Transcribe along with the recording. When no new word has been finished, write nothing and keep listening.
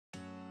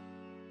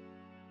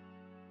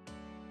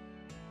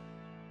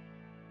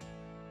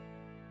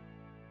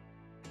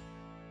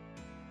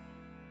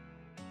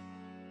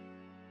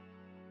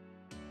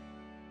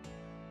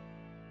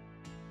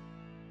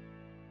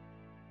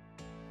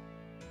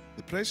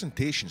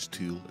Presentations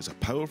tool is a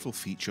powerful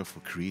feature for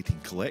creating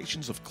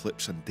collections of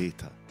clips and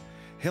data,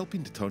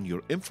 helping to turn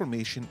your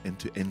information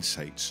into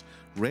insights,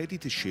 ready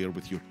to share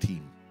with your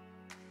team.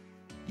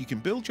 You can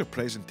build your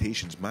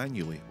presentations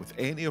manually with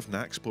any of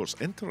Nacsport's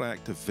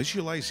interactive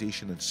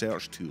visualization and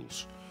search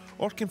tools,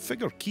 or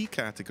configure key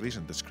categories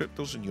and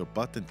descriptors in your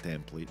button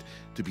template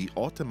to be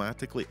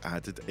automatically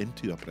added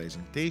into a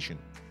presentation.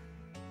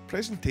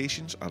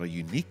 Presentations are a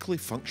uniquely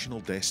functional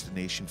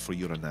destination for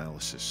your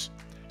analysis,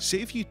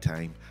 save you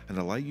time and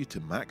allow you to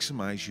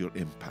maximize your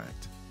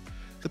impact.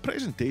 The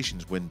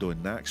Presentations window in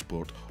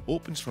Nacsport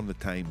opens from the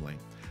timeline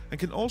and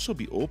can also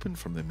be opened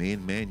from the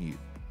main menu.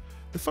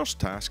 The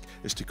first task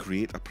is to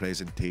create a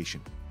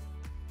presentation.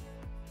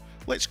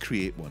 Let's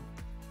create one.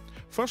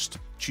 First,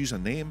 choose a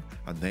name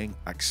and then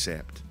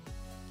Accept.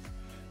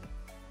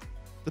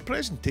 The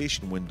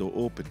presentation window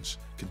opens,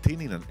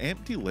 containing an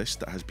empty list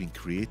that has been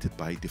created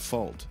by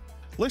default.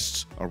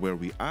 Lists are where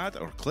we add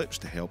our clips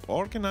to help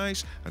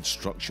organize and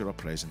structure a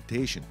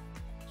presentation.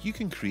 You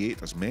can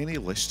create as many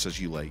lists as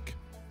you like.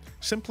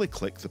 Simply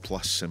click the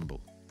plus symbol.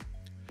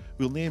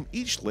 We'll name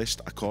each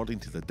list according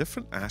to the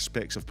different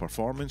aspects of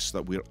performance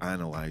that we're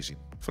analysing.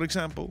 For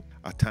example,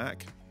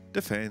 attack,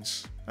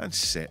 defence, and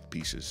set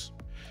pieces.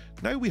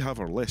 Now we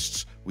have our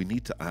lists, we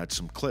need to add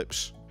some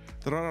clips.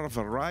 There are a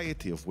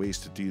variety of ways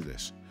to do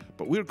this,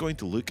 but we're going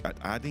to look at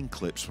adding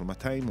clips from a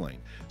timeline.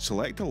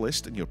 Select a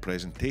list in your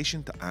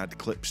presentation to add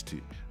clips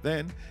to.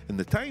 Then, in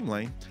the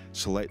timeline,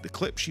 select the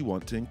clips you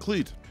want to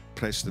include.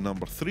 Press the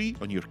number 3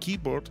 on your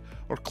keyboard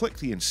or click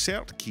the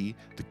Insert key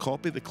to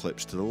copy the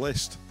clips to the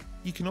list.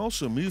 You can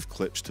also move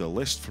clips to a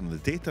list from the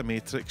data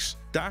matrix,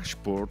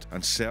 dashboard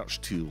and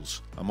search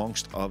tools,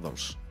 amongst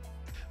others.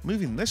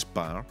 Moving this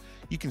bar,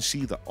 you can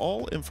see that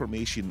all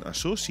information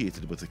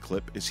associated with the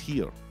clip is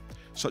here,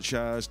 such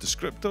as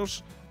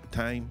descriptors,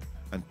 time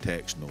and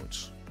text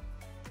notes.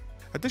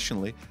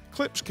 Additionally,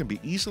 clips can be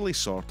easily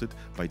sorted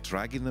by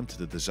dragging them to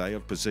the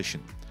desired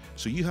position,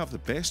 so you have the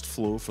best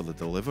flow for the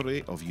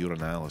delivery of your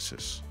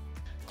analysis.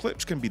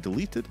 Clips can be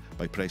deleted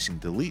by pressing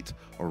Delete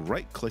or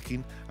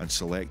right-clicking and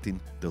selecting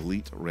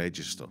Delete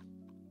Register.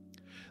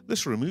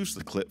 This removes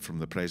the clip from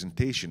the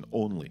presentation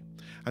only,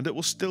 and it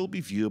will still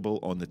be viewable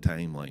on the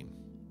timeline.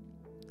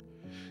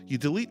 You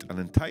delete an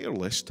entire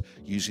list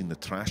using the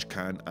trash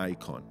can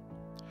icon.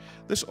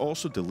 This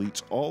also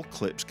deletes all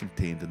clips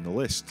contained in the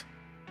list.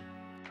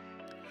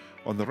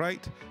 On the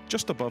right,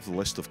 just above the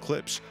list of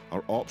clips,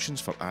 are options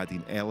for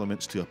adding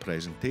elements to a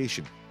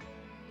presentation.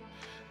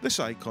 This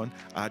icon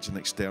adds an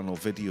external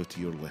video to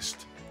your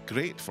list,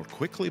 great for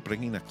quickly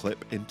bringing a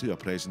clip into a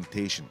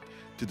presentation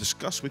to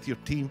discuss with your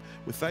team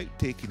without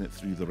taking it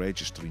through the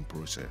registering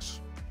process.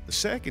 The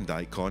second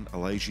icon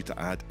allows you to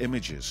add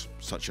images,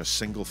 such as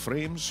single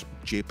frames,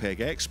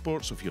 JPEG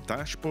exports of your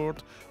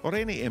dashboard, or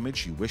any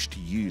image you wish to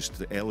use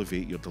to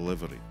elevate your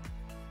delivery.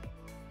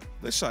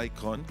 This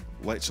icon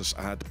lets us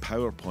add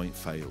PowerPoint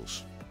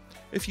files.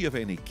 If you have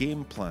any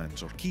game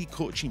plans or key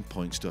coaching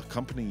points to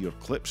accompany your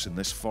clips in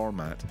this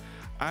format,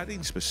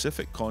 adding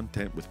specific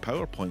content with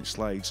PowerPoint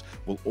slides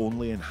will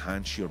only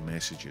enhance your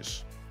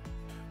messages.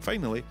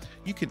 Finally,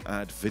 you can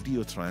add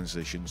video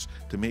transitions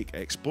to make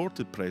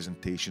exported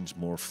presentations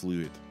more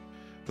fluid.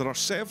 There are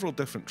several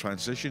different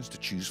transitions to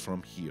choose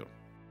from here.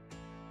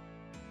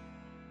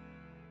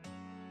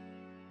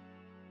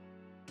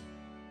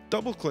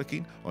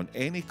 Double-clicking on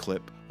any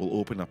clip will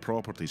open a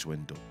Properties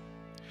window.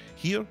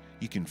 Here,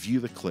 you can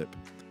view the clip.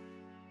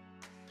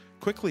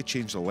 Quickly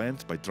change the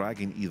length by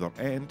dragging either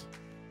end,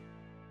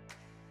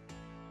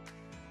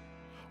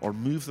 or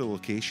move the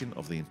location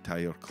of the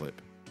entire clip.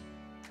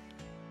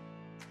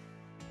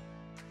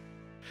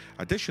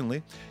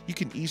 Additionally, you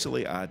can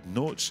easily add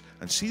notes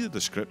and see the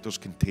descriptors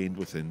contained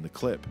within the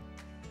clip.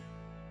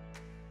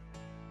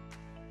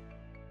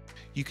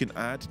 You can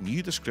add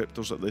new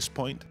descriptors at this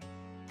point,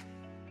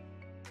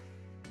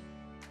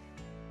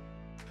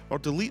 or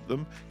delete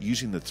them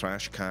using the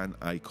trash can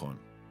icon.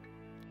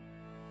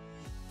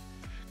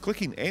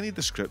 Clicking any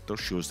descriptor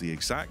shows the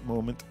exact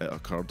moment it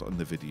occurred on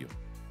the video.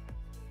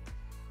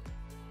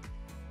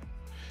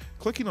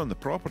 Clicking on the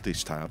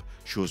Properties tab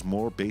shows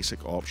more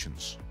basic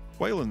options.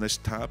 While in this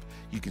tab,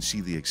 you can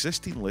see the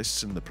existing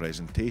lists in the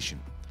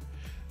presentation.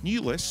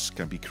 New lists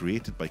can be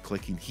created by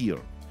clicking here,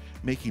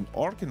 making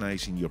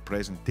organising your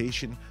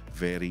presentation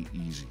very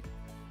easy.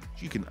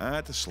 You can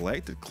add a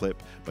selected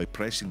clip by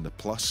pressing the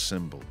plus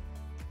symbol.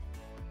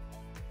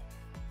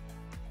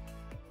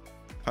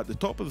 At the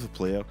top of the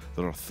player,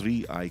 there are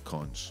 3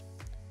 icons.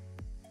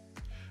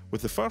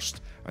 With the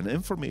first, an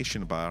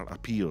information bar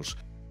appears.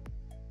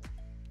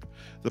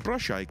 The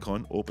brush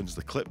icon opens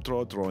the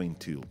KlipDraw drawing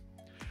tool,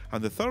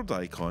 and the third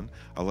icon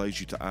allows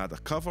you to add a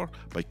cover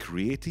by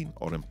creating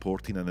or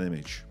importing an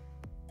image.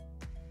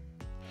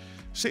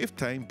 Save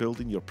time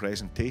building your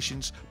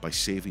presentations by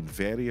saving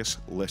various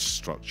list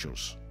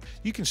structures.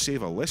 You can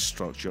save a list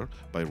structure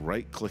by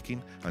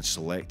right-clicking and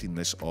selecting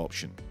this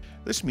option.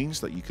 This means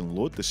that you can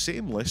load the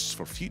same lists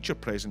for future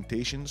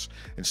presentations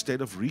instead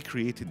of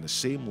recreating the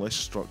same list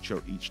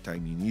structure each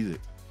time you need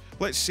it.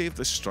 Let's save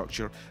this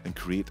structure and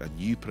create a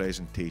new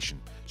presentation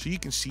so you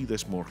can see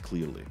this more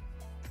clearly.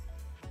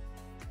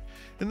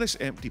 In this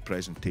empty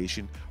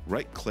presentation,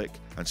 right-click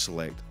and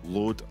select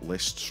Load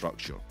List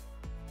Structure.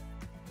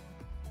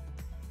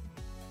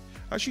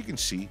 As you can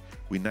see,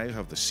 we now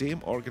have the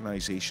same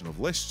organisation of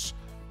lists,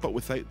 but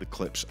without the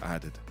clips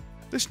added.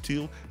 This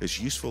tool is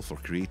useful for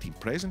creating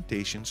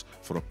presentations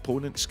for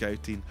opponent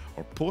scouting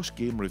or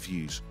post-game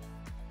reviews.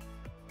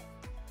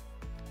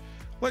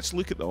 Let's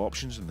look at the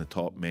options in the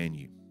top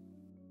menu.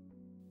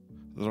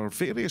 There are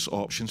various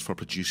options for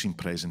producing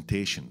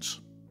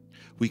presentations.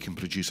 We can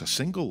produce a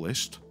single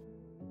list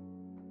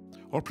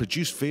or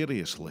produce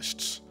various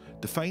lists,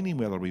 defining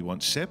whether we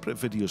want separate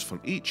videos for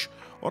each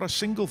or a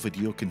single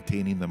video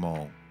containing them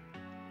all.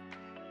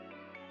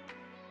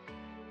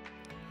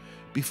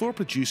 Before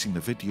producing the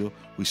video,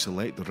 we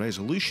select the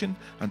resolution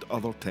and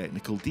other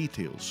technical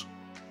details.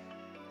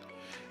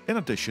 In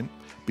addition,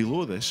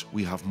 below this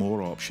we have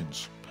more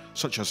options,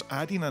 such as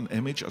adding an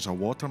image as a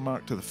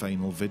watermark to the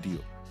final video.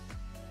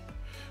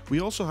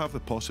 We also have the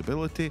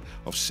possibility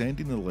of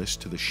sending the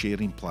list to the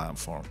sharing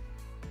platform.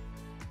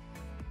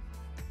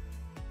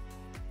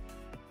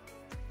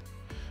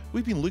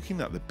 We've been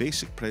looking at the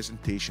basic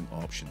presentation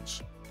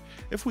options.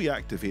 If we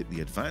activate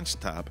the Advanced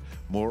tab,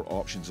 more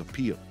options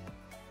appear.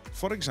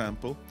 For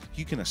example,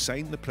 you can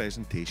assign the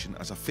presentation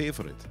as a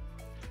favourite.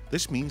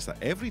 This means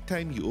that every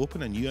time you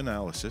open a new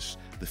analysis,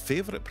 the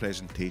favourite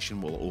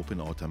presentation will open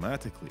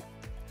automatically.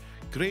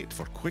 Great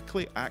for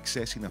quickly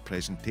accessing a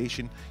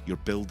presentation you're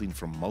building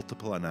from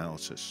multiple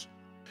analysis.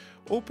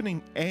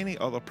 Opening any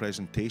other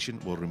presentation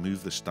will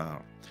remove the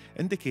star,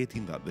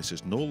 indicating that this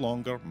is no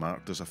longer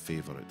marked as a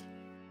favourite.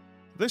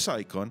 This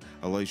icon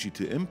allows you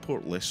to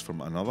import lists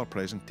from another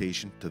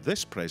presentation to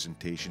this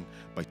presentation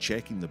by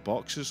checking the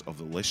boxes of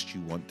the list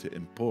you want to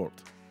import.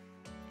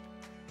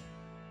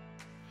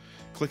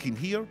 Clicking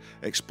here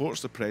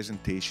exports the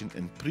presentation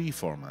in pre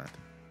format.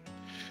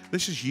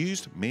 This is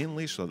used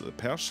mainly so that the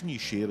person you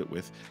share it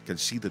with can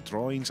see the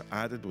drawings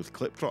added with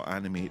KlipDraw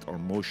Animate or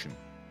Motion.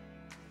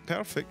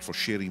 Perfect for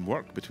sharing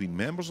work between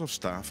members of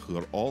staff who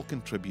are all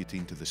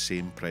contributing to the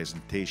same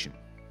presentation.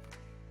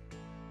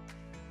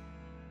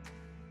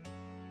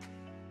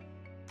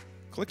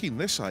 Clicking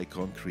this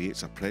icon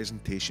creates a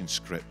presentation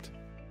script.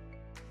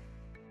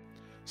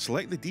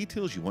 Select the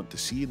details you want to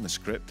see in the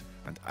script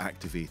and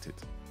activate it.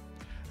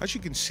 As you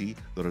can see,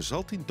 the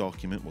resulting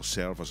document will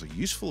serve as a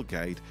useful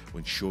guide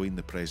when showing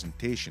the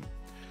presentation,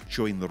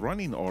 showing the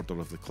running order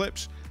of the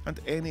clips and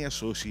any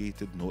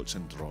associated notes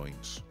and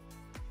drawings.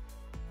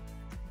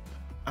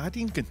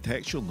 Adding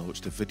contextual notes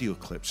to video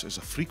clips is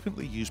a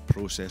frequently used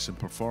process in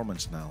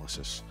performance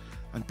analysis,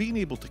 and being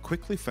able to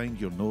quickly find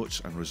your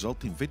notes and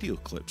resulting video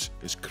clips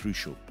is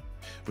crucial.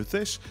 With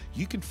this,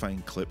 you can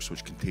find clips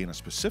which contain a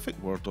specific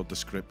word or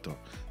descriptor,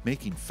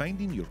 making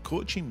finding your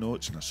coaching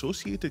notes and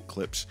associated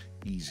clips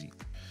easy.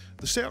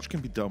 The search can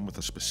be done with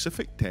a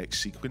specific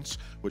text sequence,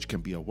 which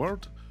can be a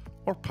word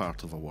or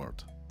part of a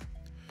word.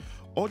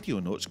 Audio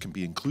notes can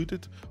be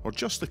included or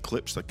just the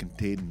clips that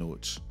contain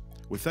notes,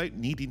 without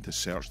needing to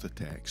search the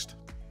text.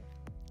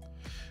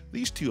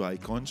 These two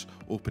icons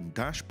open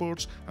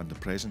dashboards and the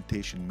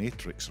presentation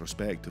matrix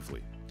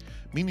respectively,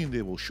 meaning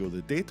they will show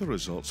the data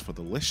results for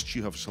the lists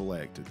you have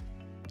selected.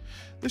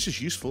 This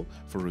is useful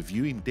for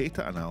reviewing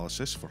data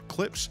analysis for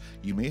clips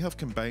you may have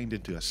combined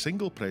into a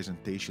single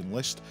presentation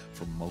list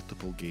from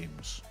multiple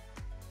games.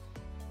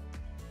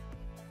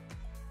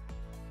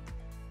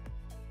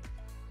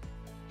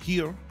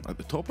 Here, at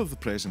the top of the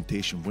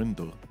presentation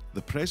window,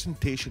 the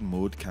presentation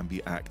mode can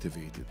be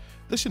activated.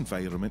 This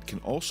environment can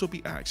also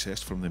be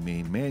accessed from the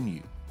main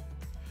menu.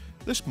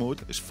 This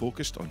mode is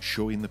focused on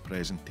showing the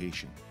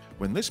presentation.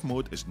 When this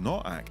mode is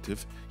not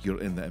active,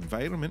 you're in the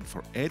environment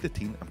for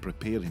editing and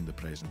preparing the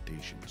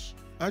presentations.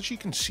 As you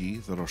can see,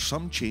 there are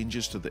some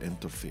changes to the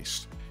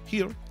interface.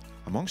 Here,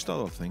 amongst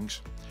other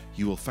things,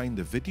 you will find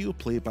the video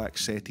playback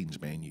settings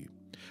menu,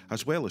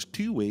 as well as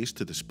two ways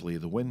to display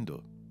the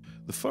window.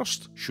 The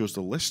first shows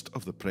the list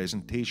of the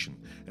presentation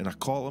in a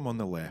column on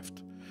the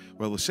left,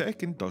 while the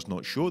second does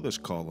not show this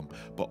column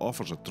but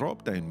offers a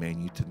drop-down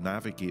menu to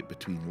navigate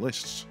between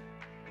lists.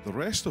 The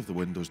rest of the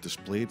windows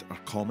displayed are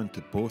common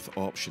to both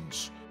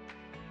options.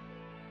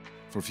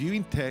 For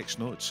viewing text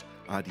notes,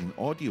 adding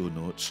audio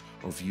notes,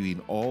 or viewing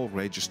all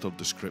registered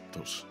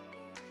descriptors.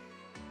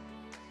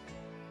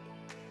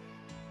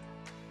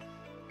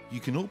 You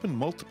can open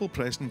multiple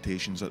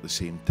presentations at the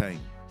same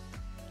time.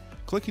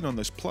 Clicking on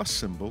this plus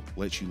symbol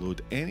lets you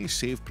load any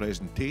saved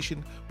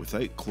presentation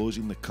without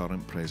closing the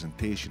current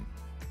presentation.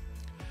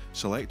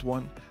 Select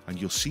one and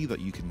you'll see that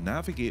you can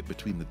navigate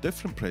between the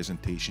different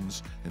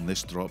presentations in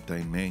this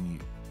drop-down menu.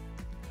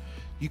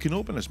 You can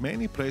open as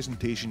many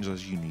presentations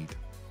as you need.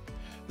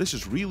 This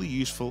is really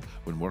useful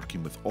when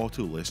working with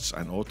auto lists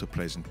and auto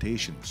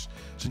presentations,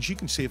 since you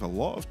can save a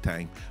lot of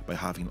time by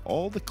having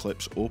all the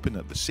clips open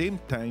at the same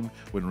time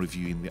when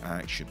reviewing the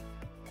action.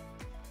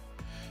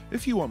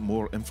 If you want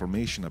more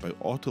information about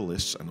auto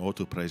lists and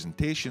auto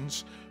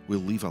presentations, we'll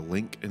leave a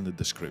link in the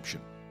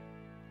description.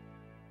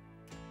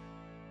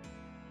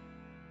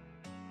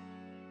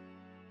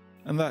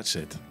 And that's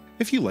it.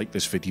 If you like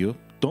this video,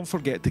 don't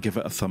forget to give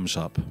it a thumbs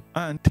up.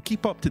 And to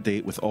keep up to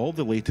date with all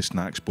the latest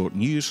Nacsport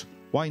news,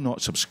 why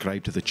not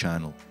subscribe to the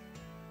channel?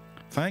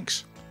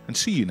 Thanks, and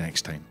see you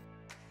next time.